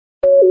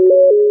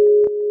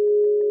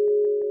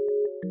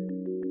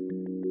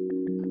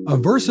a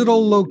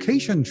versatile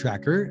location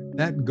tracker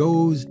that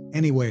goes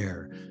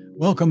anywhere.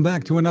 Welcome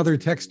back to another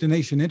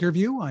Techstination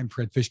interview. I'm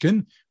Fred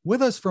Fishkin.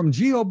 With us from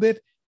Jiobit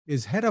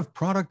is Head of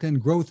Product and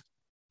Growth,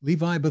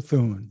 Levi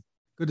Bethune.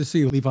 Good to see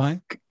you, Levi.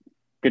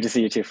 Good to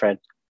see you too, Fred.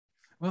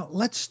 Well,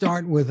 let's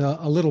start with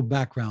a little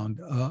background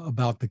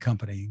about the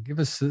company. Give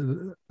us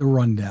the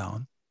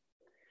rundown.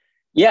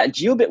 Yeah,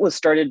 Jiobit was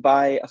started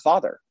by a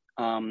father.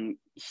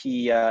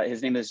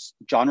 His name is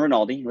John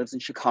Rinaldi. He lives in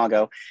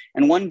Chicago.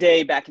 And one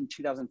day back in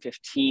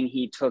 2015,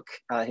 he took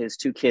his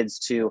two kids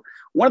to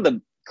one of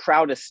the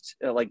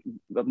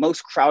the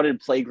most crowded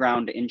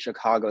playground in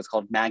Chicago. It's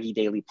called Maggie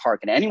Daley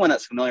Park. And anyone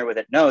that's familiar with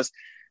it knows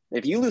that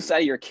if you lose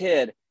sight of your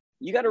kid,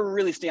 you got to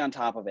really stay on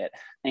top of it.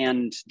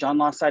 And John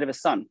lost sight of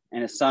his son,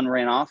 and his son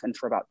ran off. And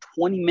for about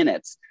 20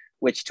 minutes,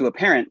 which to a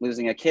parent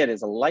losing a kid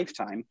is a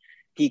lifetime,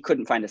 he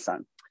couldn't find his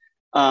son.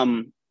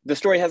 The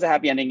story has a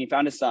happy ending. He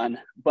found his son,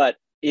 but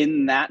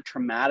in that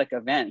traumatic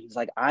event, he's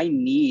like, I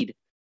need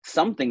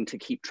something to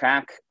keep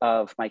track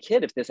of my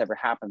kid if this ever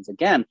happens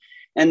again.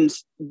 And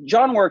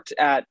John worked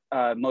at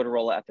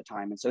Motorola at the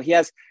time. And so he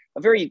has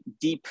a very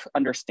deep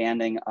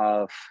understanding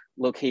of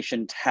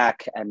location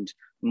tech and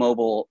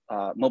mobile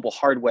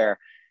hardware.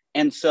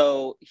 And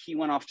so he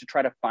went off to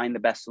try to find the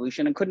best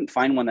solution and couldn't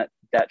find one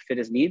that fit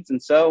his needs.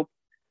 And so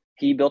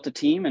he built a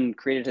team and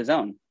created his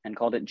own and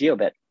called it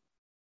Jiobit.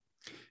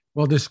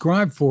 Well,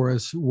 describe for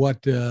us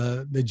what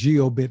the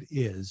Jiobit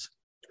is.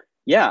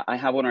 Yeah, I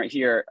have one right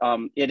here.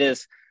 It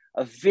is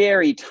a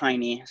very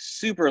tiny,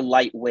 super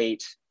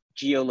lightweight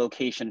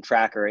geolocation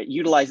tracker. It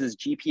utilizes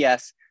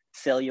GPS,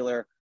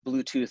 cellular,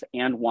 Bluetooth,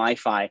 and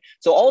Wi-Fi.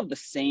 So all of the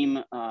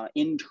same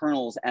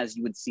internals as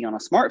you would see on a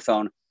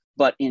smartphone,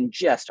 but in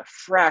just a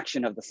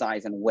fraction of the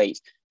size and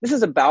weight. This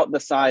is about the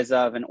size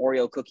of an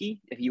Oreo cookie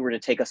if you were to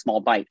take a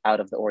small bite out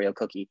of the Oreo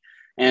cookie.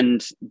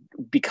 And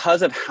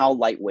because of how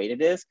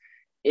lightweight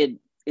it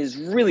is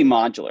really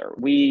modular.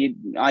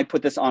 I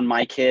put this on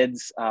my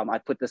kids. I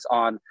put this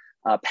on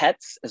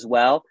pets as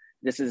well.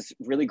 This is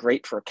really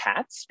great for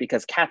cats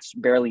because cats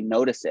barely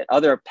notice it.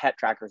 Other pet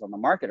trackers on the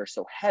market are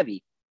so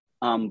heavy,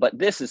 but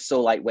this is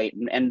so lightweight.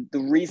 And the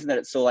reason that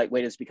it's so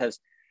lightweight is because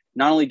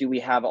not only do we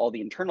have all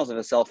the internals of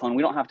a cell phone,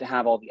 we don't have to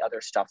have all the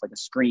other stuff like a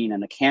screen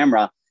and a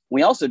camera.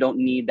 We also don't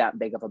need that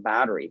big of a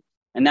battery.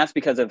 And that's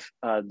because of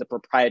the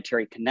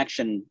proprietary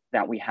connection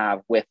that we have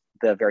with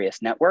the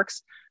various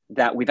networks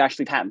that we've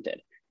actually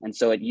patented. And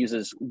so it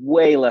uses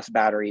way less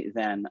battery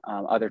than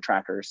other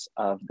trackers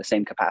of the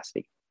same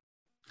capacity.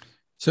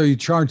 So you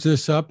charge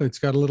this up. It's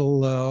got a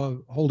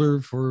little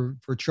holder for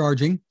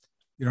charging.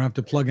 You don't have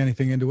to plug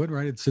anything into it,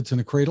 right? It sits in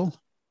a cradle.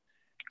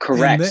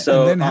 Correct.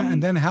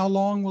 And then how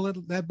long will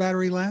that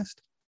battery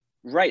last?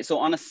 Right. So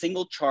on a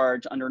single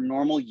charge under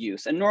normal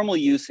use, and normal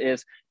use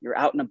is you're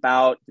out and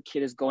about, the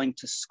kid is going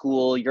to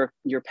school,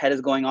 your pet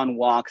is going on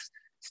walks,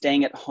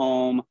 staying at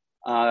home,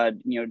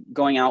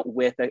 going out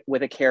with a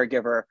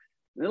caregiver.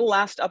 It'll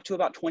last up to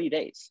about 20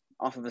 days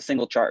off of a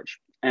single charge.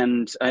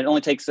 And it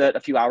only takes a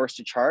few hours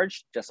to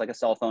charge, just like a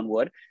cell phone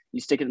would. You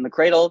stick it in the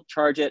cradle,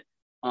 charge it.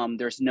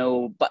 There's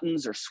no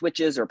buttons or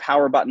switches or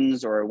power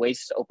buttons or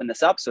ways to open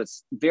this up. So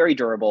it's very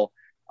durable,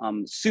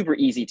 super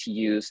easy to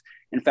use.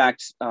 In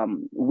fact,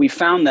 we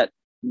found that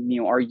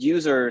our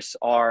users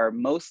are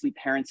mostly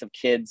parents of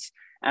kids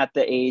at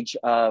the age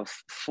of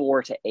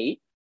 4 to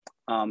 8.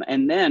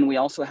 And then we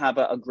also have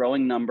a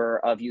growing number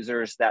of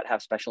users that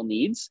have special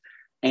needs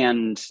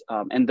and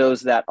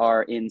those that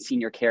are in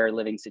senior care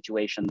living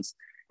situations.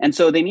 And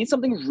so they need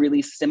something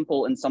really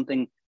simple and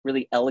something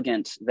really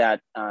elegant that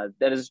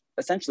is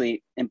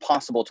essentially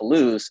impossible to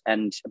lose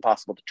and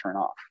impossible to turn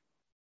off.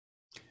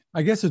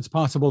 I guess it's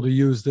possible to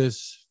use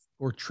this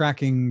for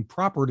tracking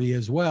property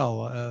as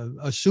well.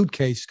 A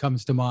suitcase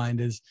comes to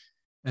mind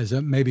as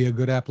maybe a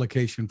good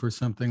application for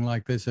something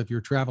like this if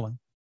you're traveling.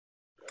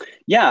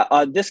 Yeah,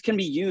 this can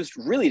be used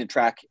really to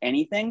track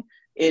anything.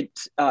 It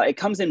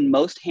comes in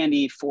most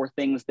handy for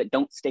things that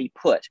don't stay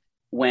put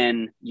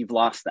when you've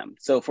lost them.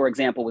 So for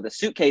example, with a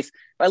suitcase,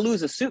 if I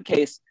lose a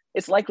suitcase,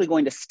 it's likely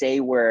going to stay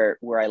where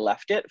I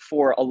left it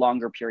for a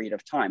longer period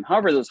of time.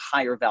 However, those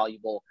higher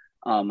value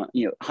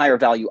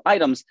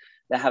items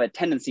that have a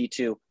tendency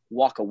to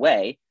walk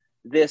away,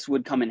 this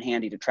would come in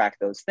handy to track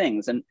those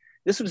things. And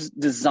this was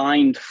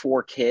designed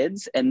for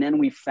kids. And then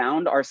we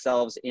found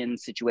ourselves in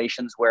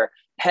situations where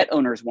pet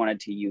owners wanted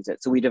to use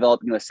it. So we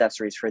developed new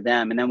accessories for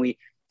them. And then we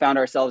found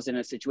ourselves in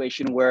a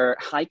situation where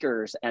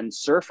hikers and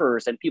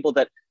surfers and people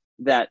that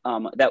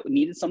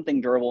needed something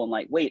durable and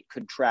lightweight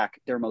could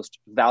track their most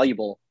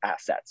valuable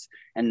assets.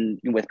 And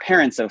with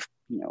parents of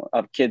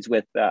kids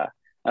with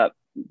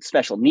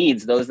special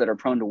needs, those that are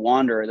prone to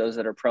wander, those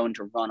that are prone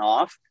to run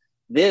off,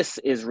 this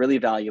is really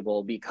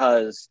valuable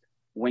because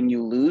when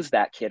you lose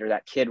that kid or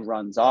that kid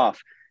runs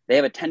off, they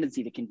have a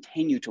tendency to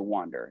continue to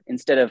wander.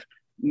 Instead of,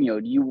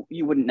 you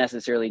wouldn't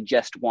necessarily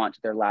just want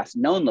their last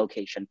known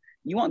location.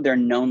 You want their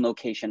known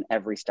location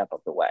every step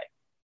of the way.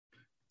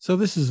 So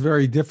this is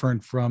very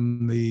different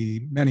from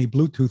the many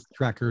Bluetooth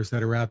trackers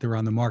that are out there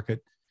on the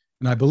market.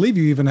 And I believe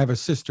you even have a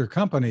sister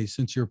company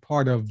since you're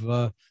part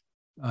of,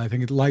 I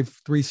think it's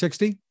Life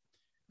 360.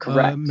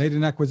 Correct. made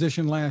an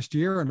acquisition last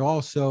year, and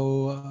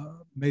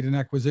also made an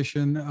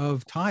acquisition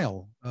of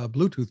Tile, a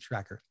Bluetooth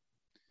tracker.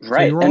 So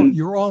Right. And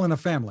you're all in a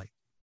family.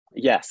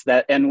 yes,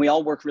 and we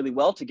all work really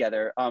well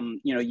together.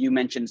 You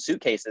mentioned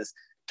suitcases.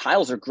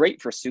 Tiles are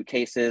great for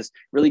suitcases,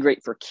 really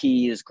great for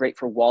keys, great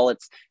for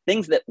wallets,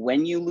 things that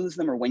when you lose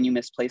them or when you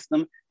misplace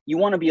them, you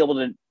want to be able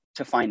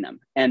to find them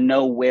and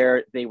know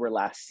where they were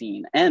last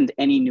seen and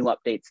any new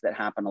updates that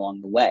happen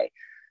along the way.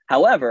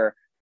 However,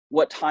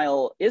 what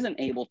Tile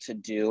isn't able to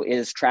do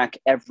is track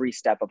every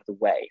step of the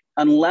way.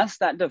 Unless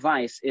that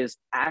device is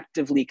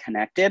actively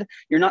connected,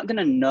 you're not going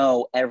to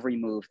know every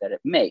move that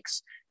it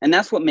makes. And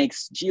that's what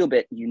makes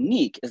Jiobit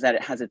unique, is that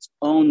it has its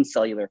own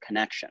cellular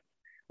connection.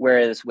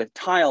 Whereas with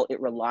Tile,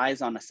 it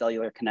relies on a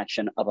cellular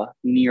connection of a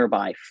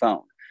nearby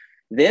phone.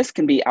 This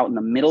can be out in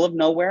the middle of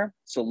nowhere.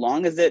 So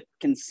long as it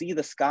can see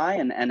the sky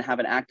and have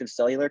an active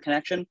cellular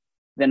connection,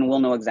 then we'll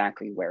know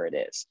exactly where it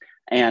is.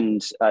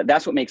 And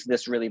that's what makes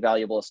this really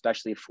valuable,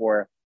 especially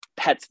for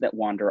pets that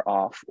wander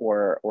off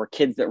or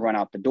kids that run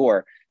out the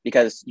door,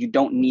 because you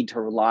don't need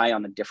to rely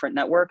on a different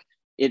network.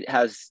 It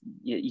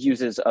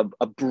uses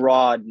a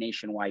broad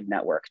nationwide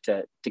network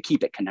to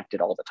keep it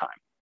connected all the time.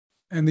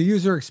 And the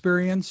user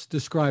experience,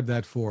 describe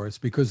that for us,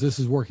 because this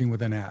is working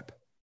with an app.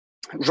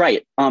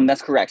 Right,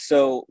 that's correct.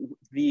 So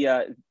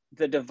the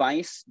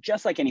device,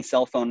 just like any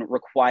cell phone,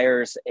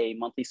 requires a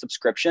monthly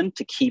subscription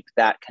to keep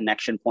that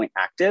connection point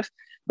active.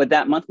 But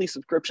that monthly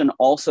subscription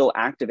also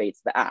activates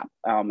the app,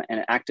 and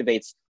it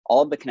activates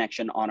all of the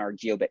connection on our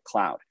Jiobit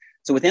cloud.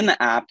 So within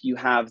the app, you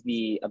have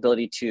the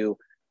ability to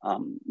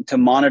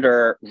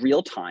monitor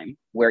real time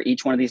where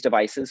each one of these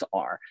devices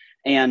are.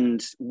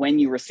 And when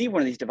you receive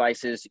one of these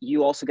devices,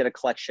 you also get a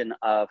collection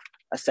of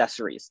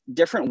accessories,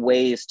 different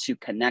ways to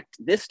connect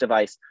this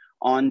device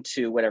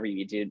onto whatever you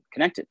need to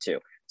connect it to.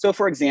 So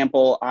for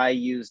example, I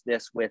use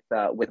this with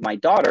my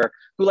daughter,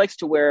 who likes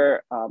to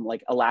wear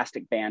like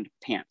elastic band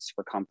pants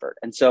for comfort.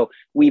 And so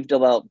we've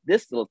developed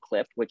this little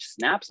clip, which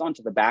snaps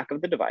onto the back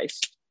of the device.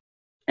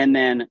 And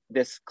then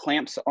this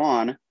clamps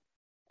on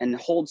and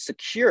holds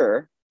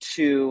secure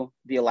to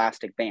the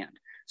elastic band.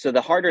 So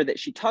the harder that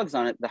she tugs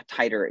on it, the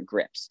tighter it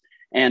grips.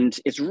 And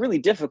it's really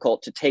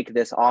difficult to take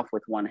this off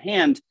with one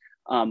hand,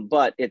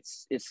 but it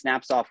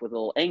snaps off with a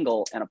little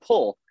angle and a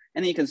pull,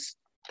 and then you can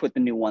put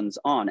the new ones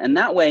on. And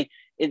that way,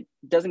 it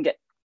doesn't get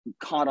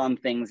caught on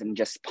things and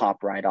just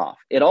pop right off.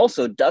 It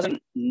also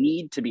doesn't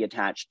need to be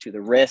attached to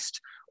the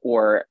wrist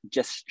or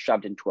just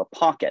shoved into a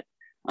pocket.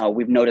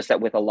 We've noticed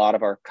that with a lot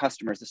of our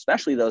customers,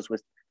 especially those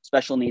with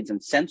special needs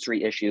and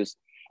sensory issues,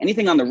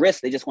 anything on the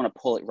wrist, they just want to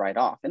pull it right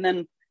off. And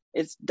then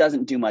it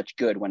doesn't do much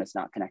good when it's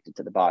not connected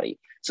to the body.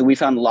 So we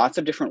found lots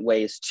of different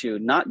ways to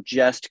not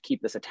just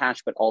keep this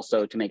attached, but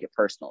also to make it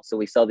personal. So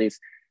we sell these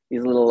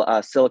little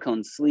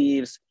silicone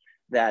sleeves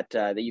that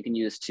you can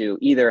use to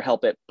either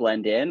help it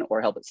blend in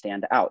or help it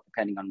stand out,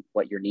 depending on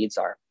what your needs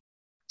are.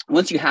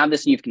 Once you have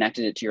this and you've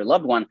connected it to your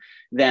loved one,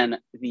 then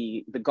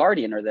the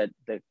guardian or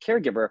the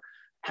caregiver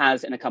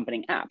has an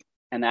accompanying app.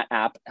 And that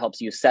app helps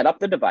you set up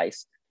the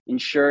device,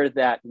 ensure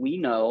that we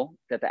know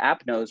that the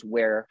app knows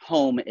where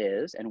home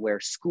is and where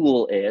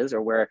school is,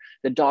 or where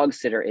the dog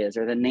sitter is,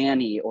 or the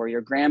nanny, or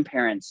your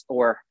grandparents,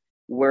 or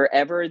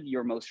wherever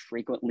your most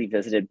frequently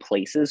visited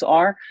places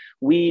are.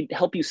 We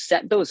help you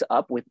set those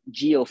up with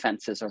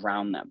geofences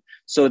around them,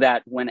 so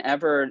that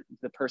whenever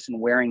the person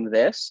wearing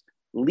this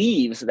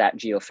leaves that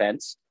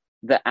geofence,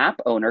 the app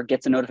owner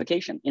gets a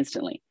notification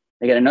instantly.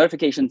 They get a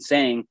notification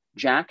saying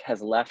Jack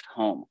has left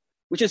home,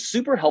 which is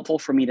super helpful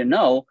for me to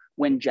know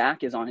when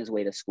Jack is on his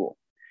way to school.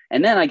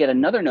 And then I get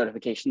another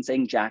notification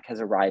saying Jack has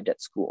arrived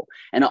at school.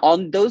 And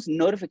on those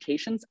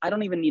notifications, I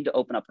don't even need to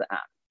open up the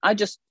app. I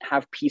just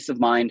have peace of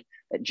mind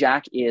that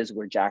Jack is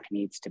where Jack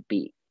needs to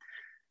be.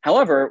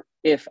 However,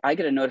 if I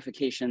get a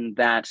notification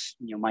that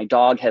my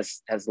dog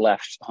has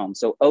left home,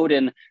 so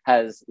Odin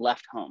has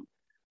left home,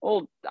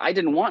 well, I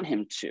didn't want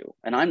him to,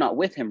 and I'm not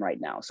with him right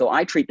now. So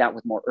I treat that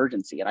with more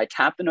urgency, and I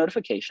tap the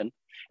notification,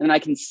 and then I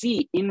can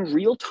see in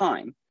real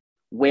time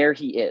where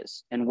he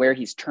is and where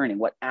he's turning,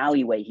 what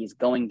alleyway he's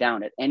going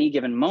down at any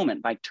given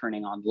moment by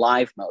turning on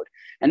live mode.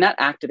 And that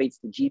activates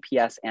the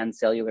GPS and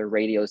cellular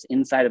radios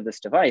inside of this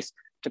device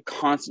to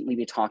constantly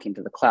be talking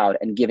to the cloud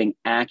and giving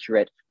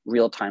accurate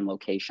real-time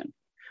location.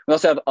 We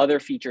also have other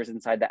features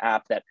inside the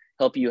app that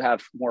help you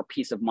have more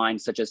peace of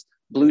mind, such as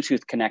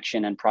Bluetooth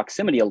connection and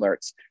proximity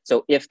alerts.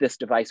 So if this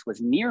device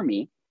was near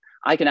me,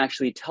 I can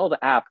actually tell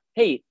the app,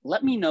 hey,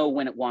 let me know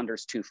when it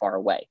wanders too far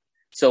away.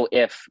 So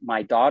if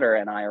my daughter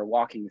and I are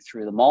walking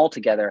through the mall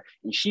together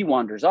and she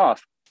wanders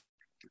off,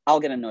 I'll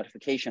get a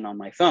notification on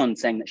my phone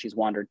saying that she's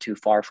wandered too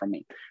far from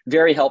me.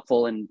 Very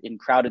helpful in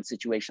crowded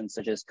situations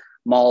such as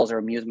malls or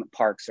amusement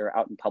parks or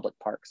out in public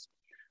parks.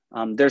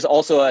 There's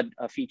also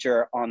a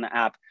feature on the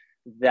app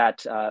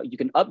that you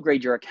can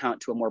upgrade your account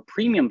to a more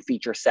premium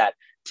feature set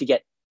to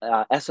get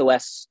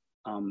SOS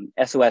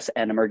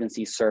and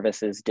emergency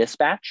services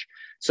dispatch.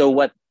 So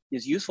what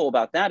is useful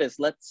about that is,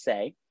 let's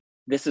say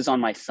this is on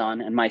my son,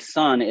 and my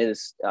son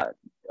is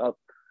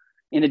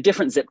in a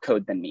different zip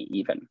code than me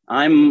even.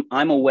 I'm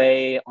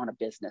away on a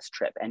business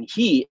trip and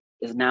he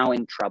is now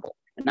in trouble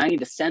and I need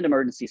to send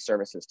emergency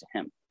services to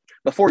him.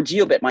 Before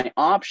Jiobit, my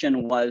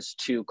option was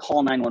to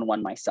call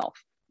 911 myself.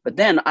 But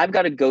then I've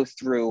got to go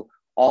through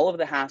all of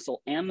the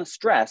hassle and the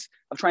stress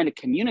of trying to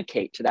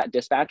communicate to that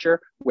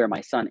dispatcher where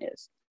my son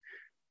is.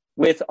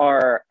 With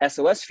our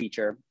SOS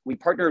feature, we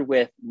partnered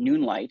with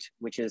Noonlight,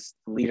 which is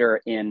the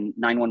leader in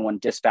 911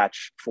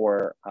 dispatch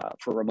for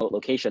remote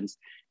locations.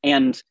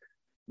 And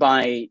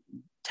by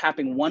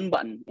tapping one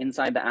button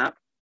inside the app,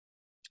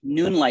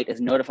 Noonlight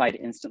is notified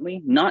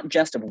instantly, not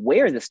just of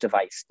where this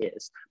device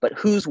is, but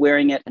who's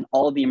wearing it and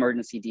all of the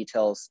emergency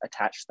details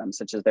attached to them,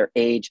 such as their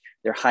age,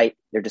 their height,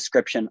 their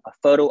description, a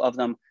photo of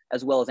them,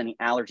 as well as any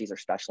allergies or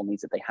special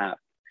needs that they have.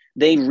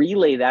 They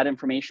relay that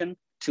information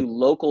to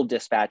local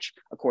dispatch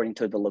according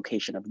to the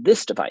location of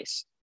this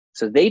device.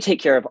 So they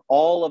take care of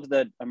all of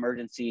the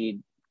emergency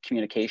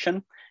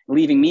communication,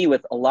 leaving me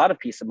with a lot of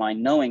peace of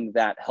mind knowing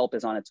that help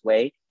is on its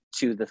way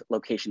to the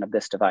location of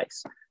this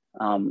device.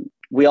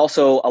 We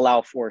also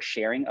allow for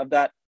sharing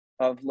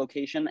of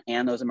location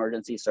and those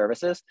emergency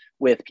services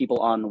with people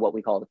on what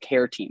we call the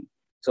care team.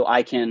 So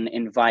I can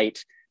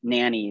invite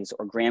nannies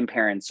or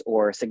grandparents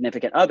or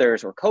significant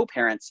others or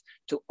co-parents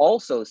to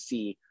also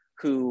see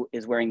who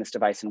is wearing this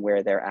device and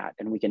where they're at,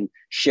 and we can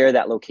share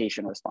that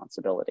location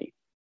responsibility.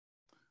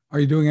 Are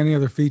you doing any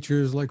other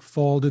features like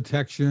fall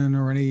detection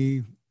or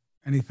any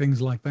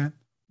things like that?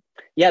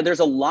 Yeah, there's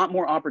a lot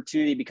more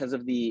opportunity because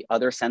of the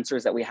other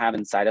sensors that we have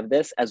inside of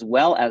this, as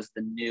well as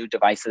the new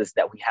devices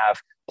that we have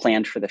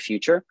planned for the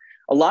future.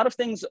 A lot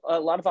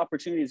of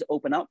opportunities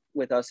open up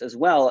with us, as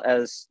well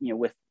as,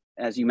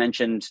 as you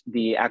mentioned,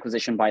 the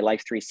acquisition by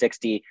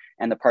Life360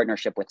 and the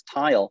partnership with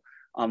Tile,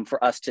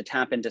 for us to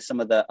tap into some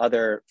of the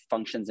other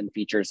functions and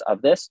features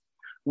of this.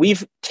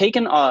 We've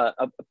taken a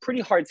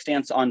pretty hard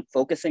stance on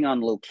focusing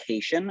on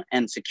location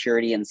and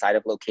security inside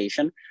of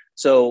location.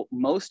 So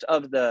most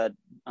of the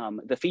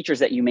features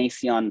that you may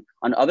see on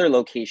other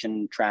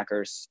location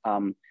trackers,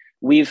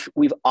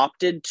 we've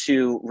opted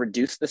to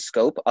reduce the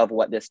scope of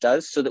what this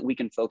does so that we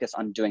can focus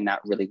on doing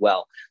that really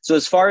well. So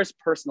as far as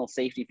personal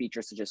safety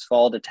features such as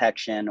fall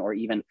detection or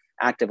even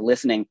active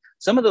listening,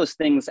 some of those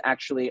things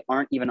actually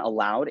aren't even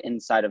allowed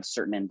inside of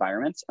certain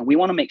environments. And we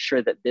want to make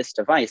sure that this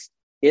device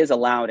is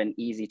allowed and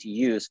easy to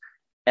use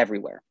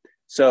everywhere.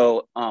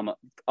 So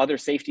other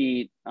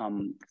safety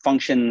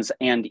functions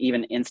and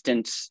even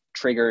instant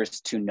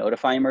triggers to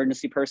notify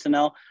emergency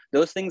personnel,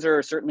 those things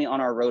are certainly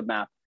on our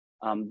roadmap.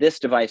 This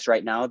device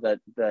right now, the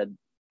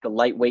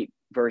lightweight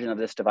version of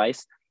this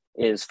device,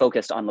 is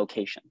focused on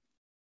location.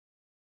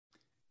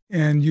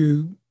 And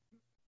you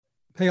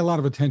pay a lot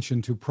of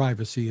attention to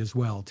privacy as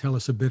well. Tell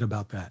us a bit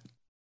about that.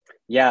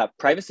 Yeah,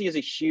 privacy is a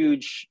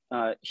huge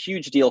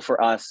deal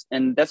for us.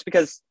 And that's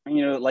because,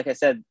 like I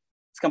said,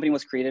 this company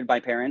was created by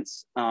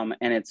parents and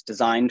it's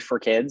designed for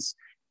kids.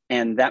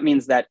 And that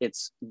means that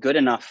it's good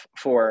enough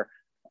for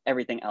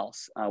everything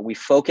else. We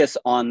focus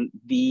on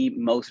the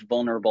most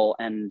vulnerable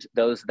and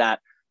those that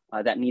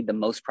need the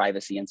most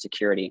privacy and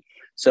security.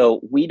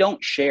 So we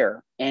don't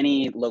share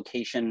any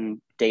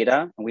location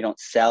data, and we don't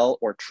sell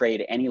or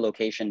trade any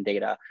location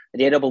data. The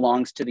data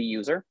belongs to the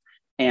user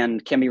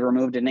and can be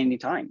removed at any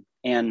time.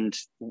 And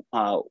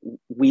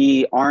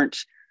we aren't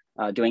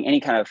doing any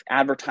kind of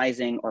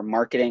advertising or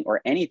marketing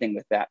or anything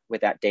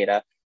with that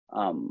data.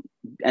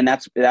 And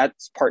that's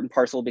part and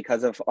parcel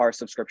because of our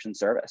subscription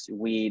service.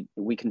 We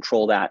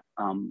control that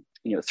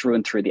through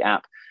and through the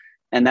app,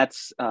 and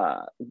that's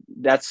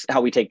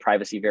how we take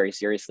privacy very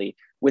seriously.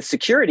 With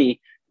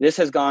security, this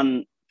has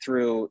gone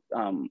through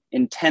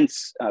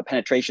intense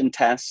penetration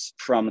tests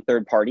from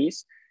third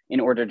parties in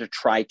order to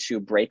try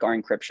to break our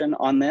encryption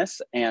on this,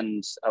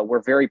 and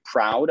we're very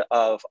proud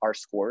of our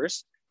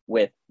scores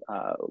with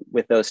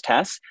those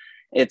tests.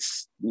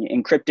 It's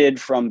encrypted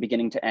from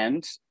beginning to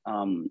end,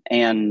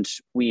 and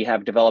we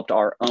have developed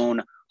our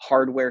own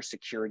hardware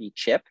security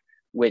chip,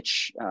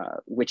 which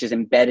is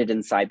embedded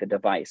inside the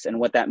device. And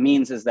what that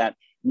means is that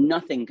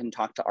nothing can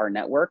talk to our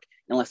network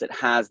unless it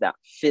has that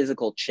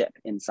physical chip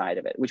inside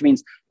of it, which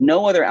means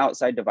no other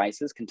outside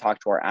devices can talk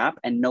to our app,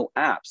 and no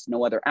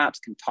other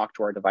apps can talk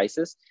to our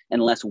devices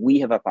unless we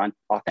have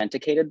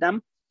authenticated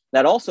them.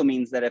 That also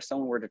means that if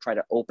someone were to try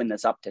to open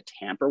this up to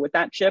tamper with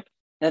that chip,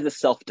 it has a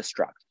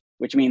self-destruct,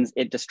 which means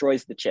it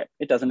destroys the chip.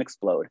 It doesn't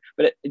explode,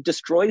 but it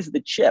destroys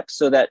the chip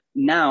so that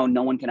now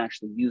no one can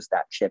actually use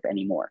that chip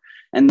anymore.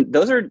 And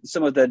those are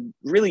some of the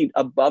really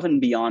above and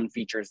beyond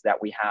features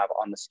that we have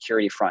on the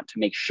security front to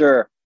make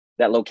sure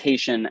that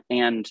location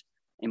and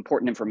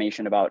important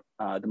information about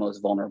the most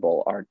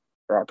vulnerable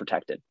are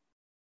protected.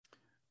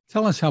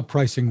 Tell us how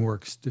pricing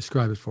works.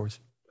 Describe it for us.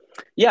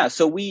 Yeah,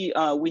 so we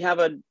have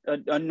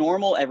a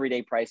normal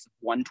everyday price of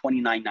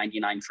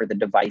 $129.99 for the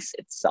device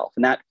itself,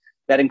 and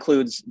that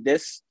includes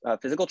this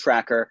physical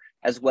tracker,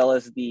 as well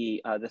as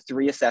the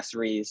 3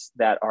 accessories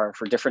that are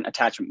for different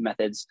attachment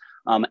methods,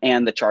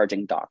 and the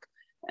charging dock.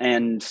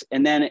 And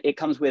then it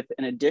comes with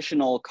an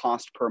additional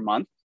cost per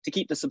month to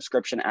keep the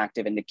subscription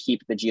active and to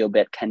keep the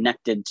Jiobit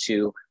connected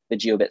to the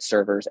Jiobit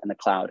servers and the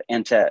cloud,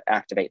 and to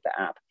activate the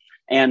app.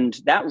 And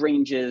that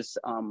ranges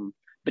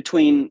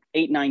between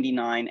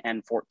 $8.99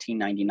 and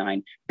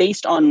 $14.99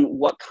 based on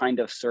what kind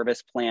of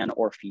service plan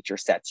or feature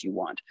sets you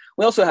want.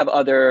 We also have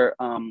other,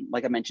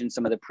 like I mentioned,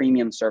 some of the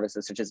premium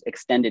services such as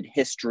extended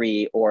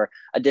history or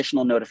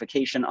additional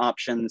notification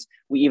options.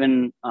 We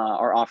even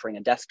are offering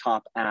a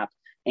desktop app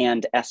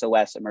and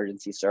SOS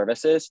emergency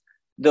services.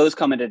 Those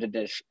come at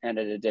an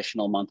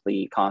additional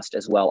monthly cost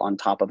as well on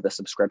top of the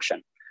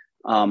subscription.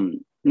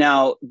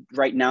 Now,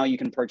 right now, you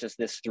can purchase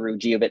this through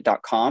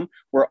Jiobit.com.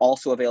 We're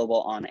also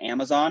available on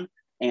Amazon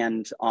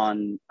and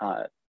on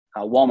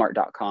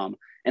Walmart.com.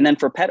 And then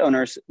for pet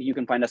owners, you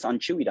can find us on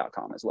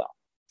Chewy.com as well.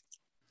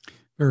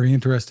 Very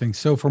interesting.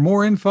 So for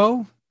more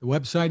info, the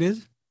website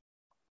is?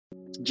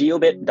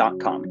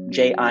 Jiobit.com,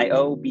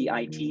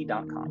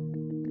 Jiobit.com.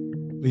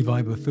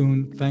 Levi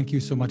Bethune, thank you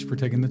so much for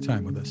taking the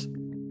time with us.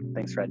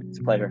 Thanks, Fred. It's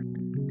a pleasure.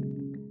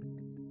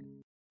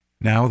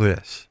 Now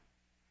this.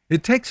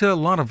 It takes a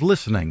lot of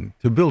listening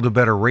to build a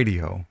better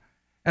radio,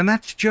 and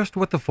that's just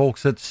what the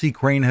folks at C.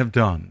 Crane have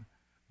done.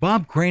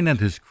 Bob Crane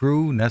and his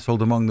crew,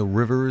 nestled among the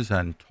rivers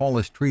and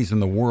tallest trees in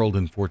the world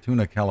in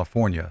Fortuna,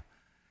 California,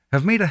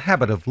 have made a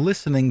habit of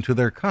listening to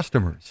their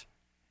customers.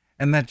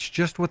 And that's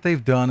just what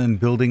they've done in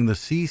building the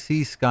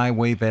CC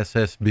Skywave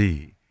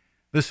SSB,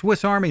 the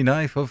Swiss Army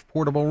knife of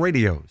portable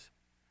radios.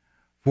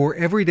 For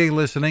everyday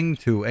listening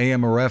to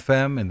AM or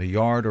FM in the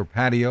yard or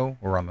patio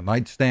or on the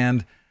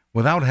nightstand,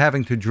 without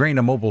having to drain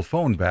a mobile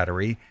phone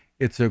battery,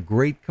 it's a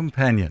great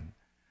companion.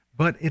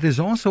 But it is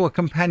also a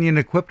companion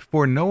equipped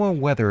for NOAA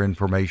weather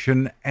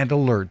information and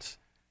alerts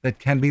that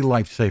can be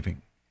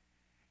life-saving.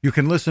 You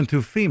can listen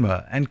to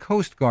FEMA and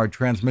Coast Guard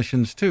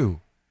transmissions too.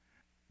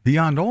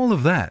 Beyond all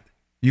of that,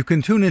 you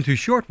can tune into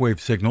shortwave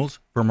signals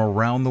from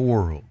around the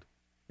world.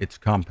 It's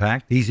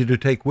compact, easy to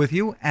take with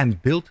you,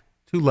 and built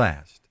to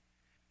last.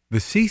 The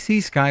CC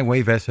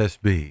Skywave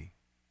SSB.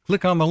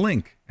 Click on the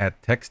link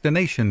at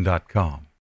Techstination.com.